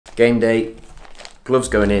Game day, gloves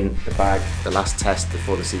going in the bag, the last test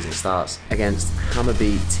before the season starts against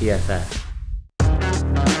Hammarby TFF.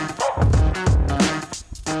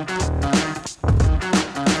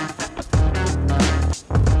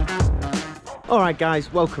 Alright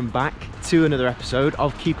guys, welcome back to another episode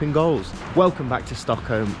of Keeping Goals. Welcome back to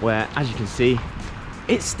Stockholm where, as you can see,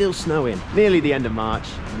 it's still snowing. Nearly the end of March,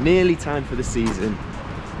 nearly time for the season,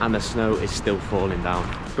 and the snow is still falling down.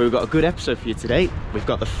 But we've got a good episode for you today. We've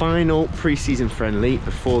got the final pre-season friendly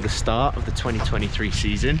before the start of the 2023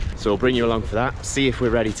 season. So we'll bring you along for that, see if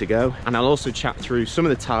we're ready to go. And I'll also chat through some of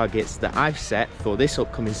the targets that I've set for this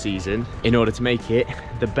upcoming season in order to make it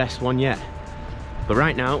the best one yet. But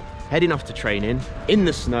right now, heading off to training in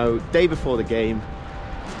the snow, day before the game.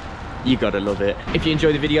 You gotta love it. If you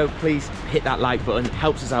enjoy the video, please hit that like button. It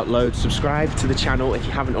helps us out loads. Subscribe to the channel if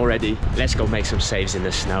you haven't already. Let's go make some saves in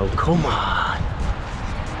the snow. Come on.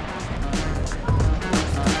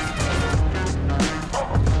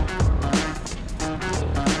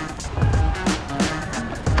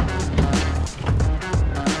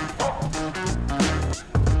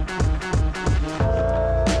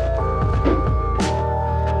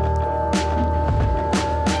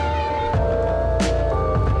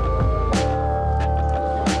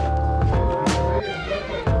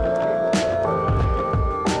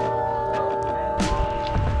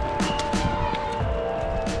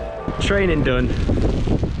 Training done.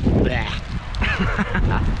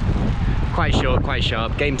 Quite short, quite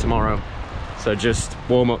sharp. Game tomorrow. So just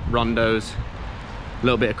warm up rondos, a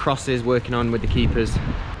little bit of crosses working on with the keepers,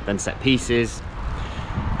 then set pieces,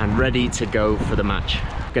 and ready to go for the match.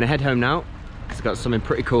 Gonna head home now, because I've got something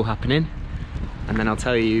pretty cool happening. And then I'll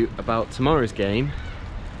tell you about tomorrow's game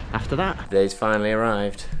after that. The day's finally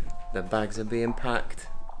arrived. The bags are being packed.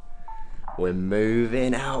 We're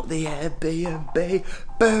moving out the Airbnb,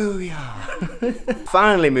 booyah!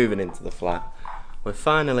 Finally moving into the flat. We're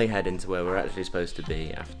finally heading to where we're actually supposed to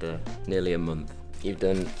be after nearly a month. You've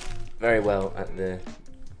done very well at the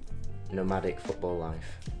nomadic football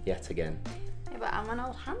life, yet again. Yeah, but I'm an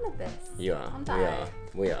old hand at this. You are,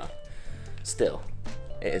 we are. Still,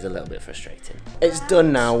 it is a little bit frustrating. It's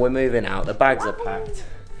done now, we're moving out, the bags are packed,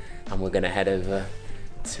 and we're gonna head over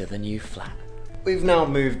to the new flat. We've now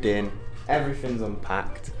moved in. Everything's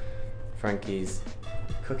unpacked. Frankie's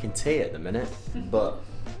cooking tea at the minute, but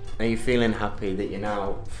are you feeling happy that you're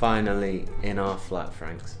now finally in our flat,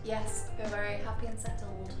 Franks? Yes, I feel very happy and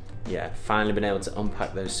settled. Yeah, finally been able to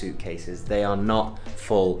unpack those suitcases. They are not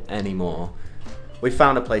full anymore. We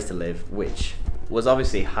found a place to live, which was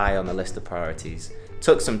obviously high on the list of priorities.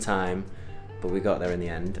 Took some time, but we got there in the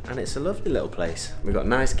end, and it's a lovely little place. We've got a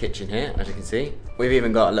nice kitchen here, as you can see. We've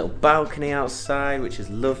even got a little balcony outside, which is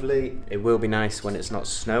lovely. It will be nice when it's not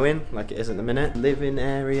snowing, like it is at the minute. Living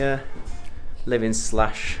area,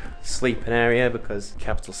 living/sleeping area, because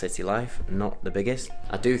capital city life, not the biggest.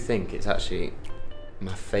 I do think it's actually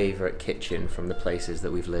my favourite kitchen from the places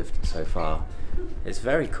that we've lived so far. It's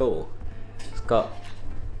very cool. It's got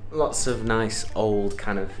lots of nice old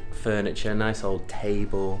kind of furniture, nice old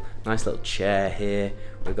table, nice little chair here.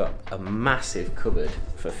 We've got a massive cupboard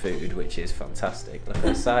for food, which is fantastic. Look at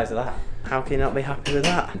the size of that. How can you not be happy with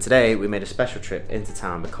that? And today we made a special trip into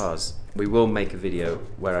town because we will make a video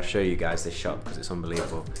where I show you guys this shop because it's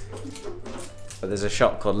unbelievable. But there's a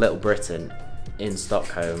shop called Little Britain in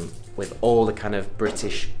Stockholm with all the kind of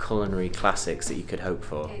British culinary classics that you could hope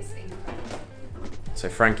for. It's incredible. So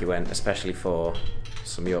Frankie went especially for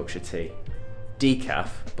some Yorkshire tea. Decaf,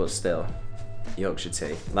 but still Yorkshire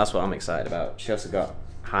tea. That's what I'm excited about. She also got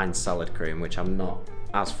Heinz salad cream, which I'm not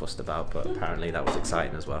as fussed about, but apparently that was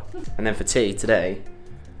exciting as well. And then for tea today,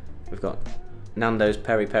 we've got Nando's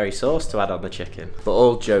peri peri sauce to add on the chicken. But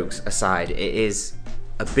all jokes aside, it is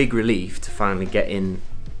a big relief to finally get in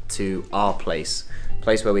to our place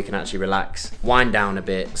where we can actually relax, wind down a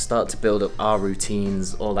bit, start to build up our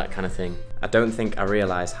routines, all that kind of thing. I don't think I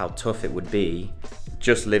realised how tough it would be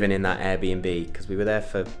just living in that Airbnb, because we were there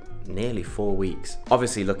for nearly 4 weeks.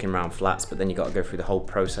 Obviously looking around flats, but then you got to go through the whole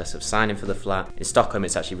process of signing for the flat. In Stockholm,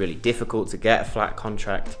 it's actually really difficult to get a flat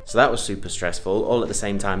contract. So that was super stressful, all at the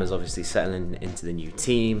same time as obviously settling into the new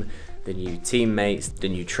team, the new teammates, the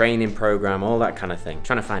new training program, all that kind of thing.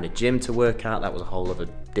 Trying to find a gym to work out, that was a whole other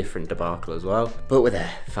different debacle as well. But we're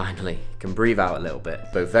there, finally. Can breathe out a little bit.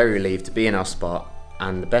 But very relieved to be in our spot.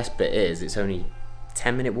 And the best bit is, it's only a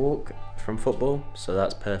 10-minute walk from football, so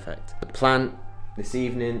that's perfect. The plan this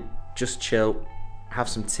evening, just chill, have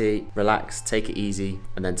some tea, relax, take it easy,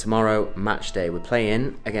 and then tomorrow, match day, we're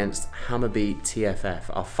playing against Hammarby TFF,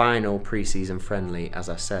 our final pre-season friendly, as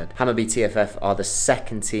I said. Hammarby TFF are the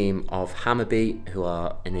second team of Hammarby, who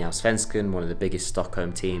are in the Allsvenskan, one of the biggest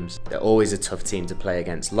Stockholm teams. They're always a tough team to play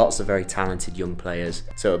against, lots of very talented young players,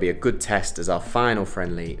 so it'll be a good test as our final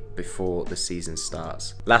friendly before the season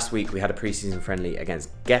starts. Last week we had a pre-season friendly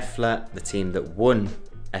against Gefle, the team that won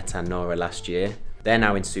Etan Nora last year. They're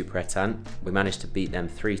now in Super Etan. We managed to beat them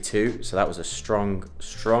 3-2, so that was a strong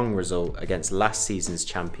result against last season's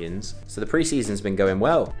champions. So the pre-season's been going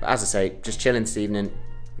well. But as I say, just chilling this evening,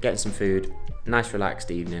 getting some food, nice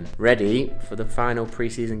relaxed evening, ready for the final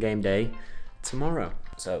pre-season game day tomorrow.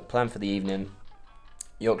 So plan for the evening,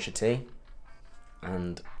 Yorkshire tea,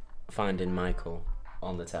 and finding Michael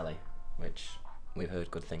on the telly, which we've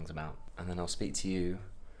heard good things about. And then I'll speak to you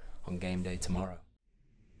on game day tomorrow.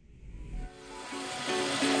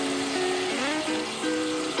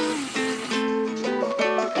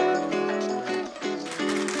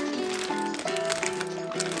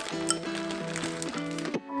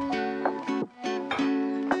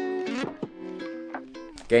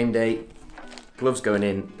 Game day, gloves going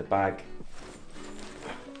in the bag,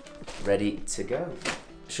 ready to go.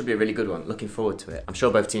 Should be a really good one, looking forward to it. I'm sure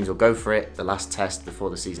both teams will go for it, the last test before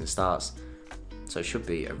the season starts, so it should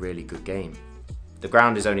be a really good game. The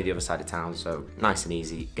ground is only the other side of town, so nice and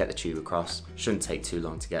easy, get the tube across, shouldn't take too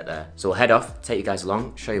long to get there. So we'll head off, take you guys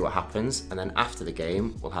along, show you what happens, and then after the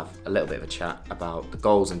game, we'll have a little bit of a chat about the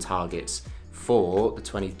goals and targets for the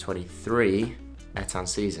 2023 Etan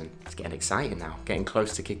season. It's getting exciting now, getting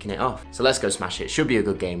close to kicking it off. So let's go smash it. Should be a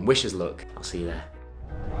good game. Wish us luck. I'll see you there.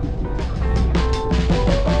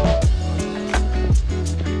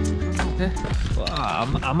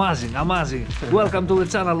 Wow, amazing, amazing. Welcome to the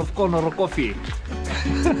channel of Conor Coffee.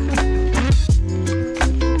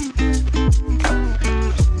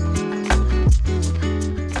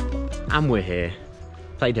 And we're here.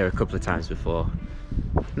 Played here a couple of times before.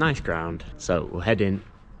 Nice ground. So we'll head in,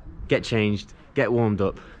 get changed, get warmed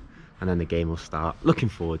up, and then the game will start. Looking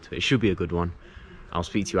forward to it. It should be a good one. I'll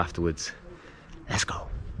speak to you afterwards. Let's go.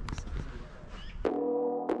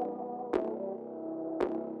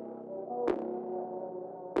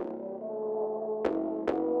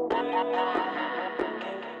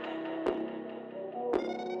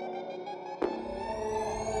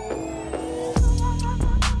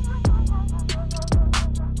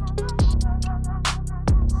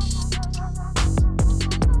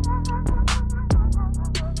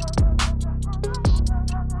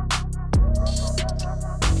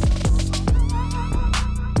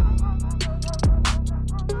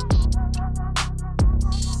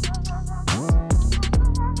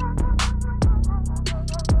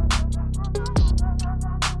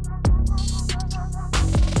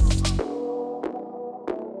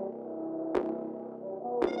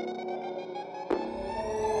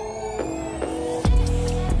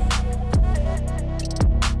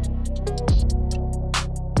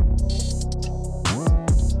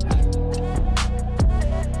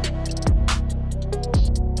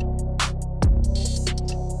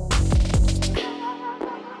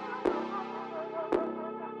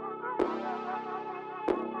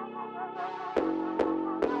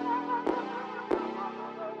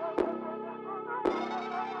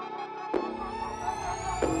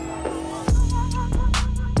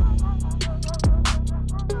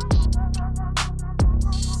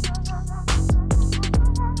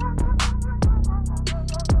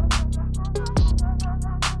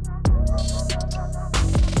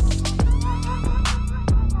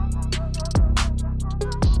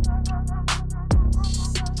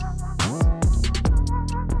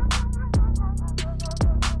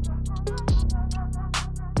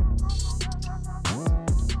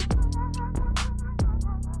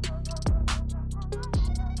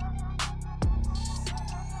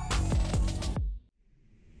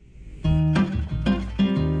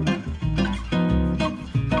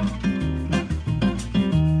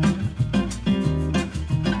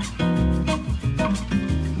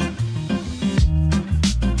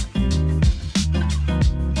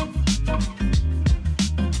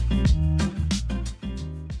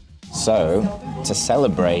 So, to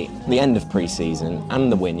celebrate the end of pre-season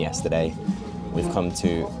and the win yesterday, we've come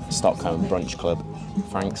to Stockholm Brunch Club.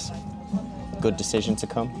 Franks, good decision to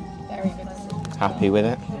come? Very good. Happy with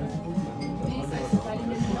it?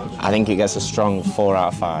 I think it gets a strong 4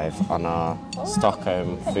 out of 5 on our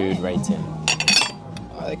Stockholm food rating.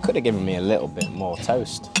 They could have given me a little bit more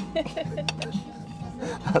toast.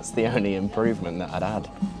 That's the only improvement that I'd add.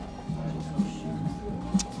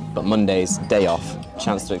 But Monday's day off,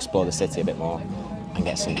 chance to explore the city a bit more and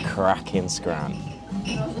get some cracking scran.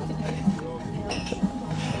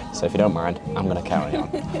 So if you don't mind, I'm going to carry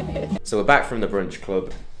on. So we're back from the brunch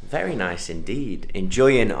club. Very nice indeed.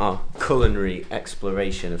 Enjoying our culinary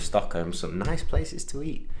exploration of Stockholm. Some nice places to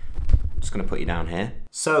eat. Just going to put you down here.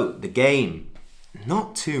 So the game.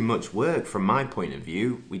 Not too much work from my point of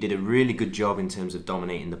view. We did a really good job in terms of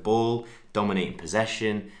dominating the ball, dominating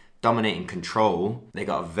possession, dominating control. They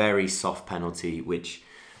got a very soft penalty, which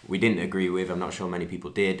we didn't agree with. I'm not sure many people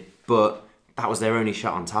did, but that was their only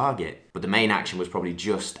shot on target. But the main action was probably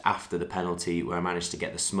just after the penalty, where I managed to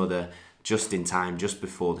get the smother just in time, just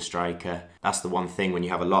before the striker. That's the one thing when you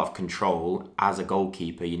have a lot of control as a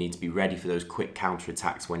goalkeeper, you need to be ready for those quick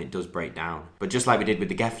counter-attacks when it does break down. But just like we did with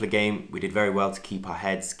the Geffler game, we did very well to keep our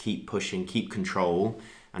heads, keep pushing, keep control,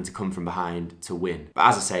 and to come from behind to win. But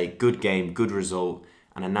as I say, good game, good result,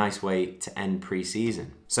 and a nice way to end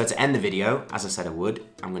pre-season. So to end the video, as I said I would,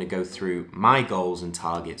 I'm going to go through my goals and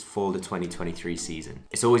targets for the 2023 season.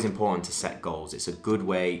 It's always important to set goals. It's a good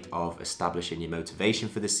way of establishing your motivation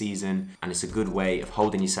for the season, and it's a good way of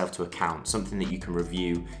holding yourself to account, something that you can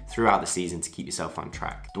review throughout the season to keep yourself on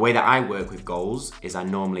track. The way that I work with goals is I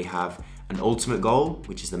normally have an ultimate goal,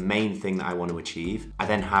 which is the main thing that I want to achieve. I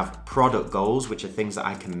then have product goals, which are things that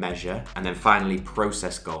I can measure. And then finally,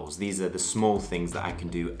 process goals. These are the small things that I can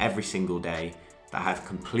do every single day that I have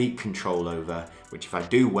complete control over, which if I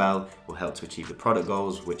do well, will help to achieve the product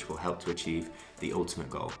goals, which will help to achieve the ultimate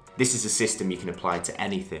goal. This is a system you can apply to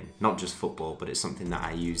anything, not just football, but it's something that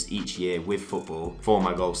I use each year with football for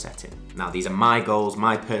my goal setting. Now, these are my goals,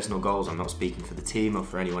 my personal goals. I'm not speaking for the team or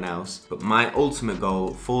for anyone else, but my ultimate goal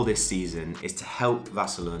for this season is to help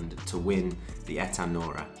Vasalund to win the Etan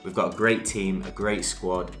Nora. We've got a great team, a great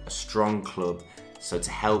squad, a strong club. So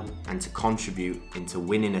to help and to contribute into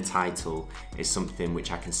winning a title is something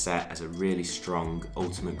which I can set as a really strong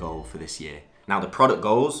ultimate goal for this year. Now the product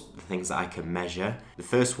goals, the things that I can measure, the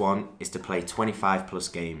first one is to play 25 plus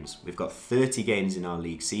games. We've got 30 games in our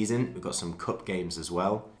league season, we've got some cup games as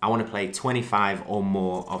well. I want to play 25 or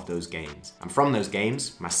more of those games. And from those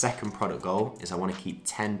games, my second product goal is I want to keep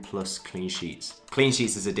 10 plus clean sheets. Clean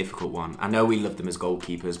sheets is a difficult one. I know we love them as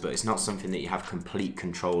goalkeepers, but it's not something that you have complete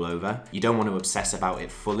control over. You don't want to obsess about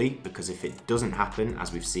it fully, because if it doesn't happen,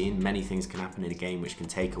 as we've seen, many things can happen in a game which can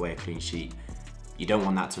take away a clean sheet. You don't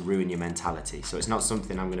want that to ruin your mentality. So it's not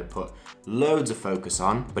something I'm going to put loads of focus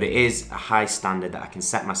on, but it is a high standard that I can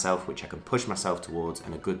set myself, which I can push myself towards,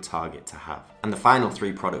 and a good target to have. And the final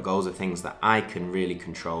three product goals are things that I can really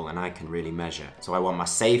control and I can really measure. So I want my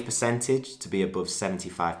save percentage to be above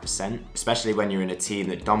 75%, especially when you're in a team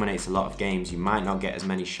that dominates a lot of games, you might not get as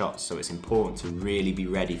many shots, so it's important to really be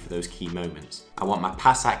ready for those key moments. I want my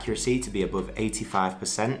pass accuracy to be above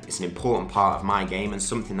 85%. It's an important part of my game and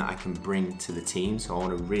something that I can bring to the team, so I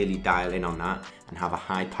want to really dial in on that and have a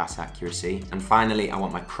high pass accuracy. And finally, I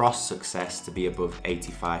want my cross success to be above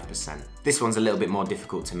 85%. This one's a little bit more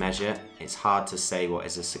difficult to measure. It's hard to say what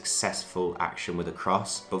is a successful action with a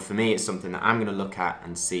cross, but for me, it's something that I'm going to look at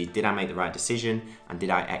and see, did I make the right decision and did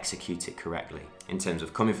I execute it correctly? In terms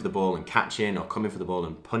of coming for the ball and catching, or coming for the ball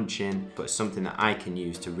and punching, but it's something that I can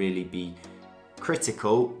use to really be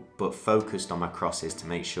critical but focused on my crosses to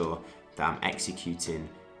make sure that I'm executing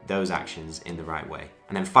those actions in the right way.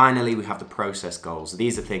 And then finally, we have the process goals.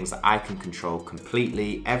 These are things that I can control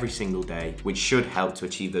completely every single day, which should help to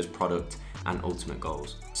achieve those product and ultimate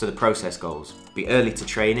goals. So the process goals: be early to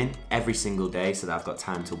training every single day so that I've got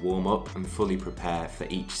time to warm up and fully prepare for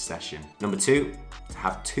each session. Number 2, to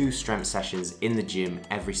have 2 strength sessions in the gym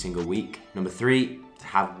every single week. Number 3, to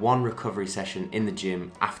have 1 recovery session in the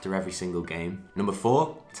gym after every single game. Number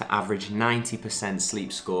 4, to average 90%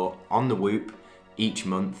 sleep score on the Whoop each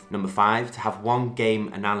month. Number 5, to have 1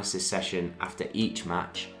 game analysis session after each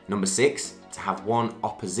match. Number 6, to have 1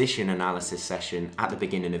 opposition analysis session at the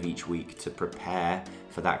beginning of each week to prepare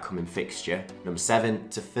for that coming fixture. Number 7,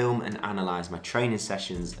 to film and analyse my training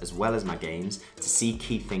sessions as well as my games to see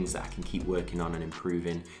key things that I can keep working on and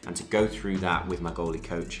improving, and to go through that with my goalie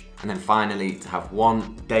coach. And then finally, to have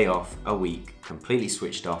 1 day off a week, completely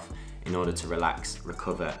switched off, in order to relax,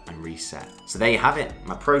 recover and reset. So there you have it,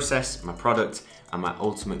 my process, my product and my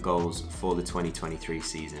ultimate goals for the 2023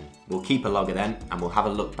 season. We'll keep a log of them and we'll have a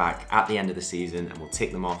look back at the end of the season and we'll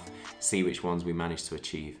tick them off, see which ones we managed to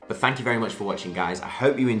achieve. But thank you very much for watching, guys. I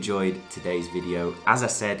hope you enjoyed today's video. As I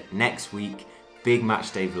said, next week, big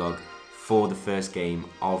match day vlog for the first game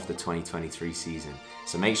of the 2023 season.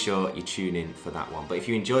 So make sure you tune in for that one. But if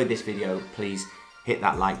you enjoyed this video, please hit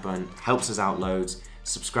that like button, helps us out loads.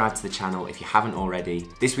 Subscribe to the channel if you haven't already.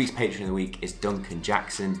 This week's Patron of the Week is Duncan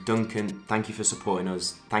Jackson. Duncan, thank you for supporting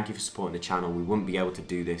us. Thank you for supporting the channel. We wouldn't be able to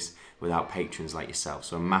do this without patrons like yourself.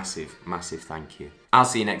 So a massive, massive thank you. I'll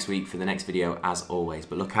see you next week for the next video as always,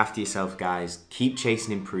 but look after yourself guys, keep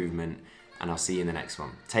chasing improvement, and I'll see you in the next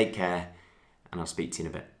one. Take care, and I'll speak to you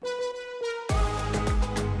in a bit.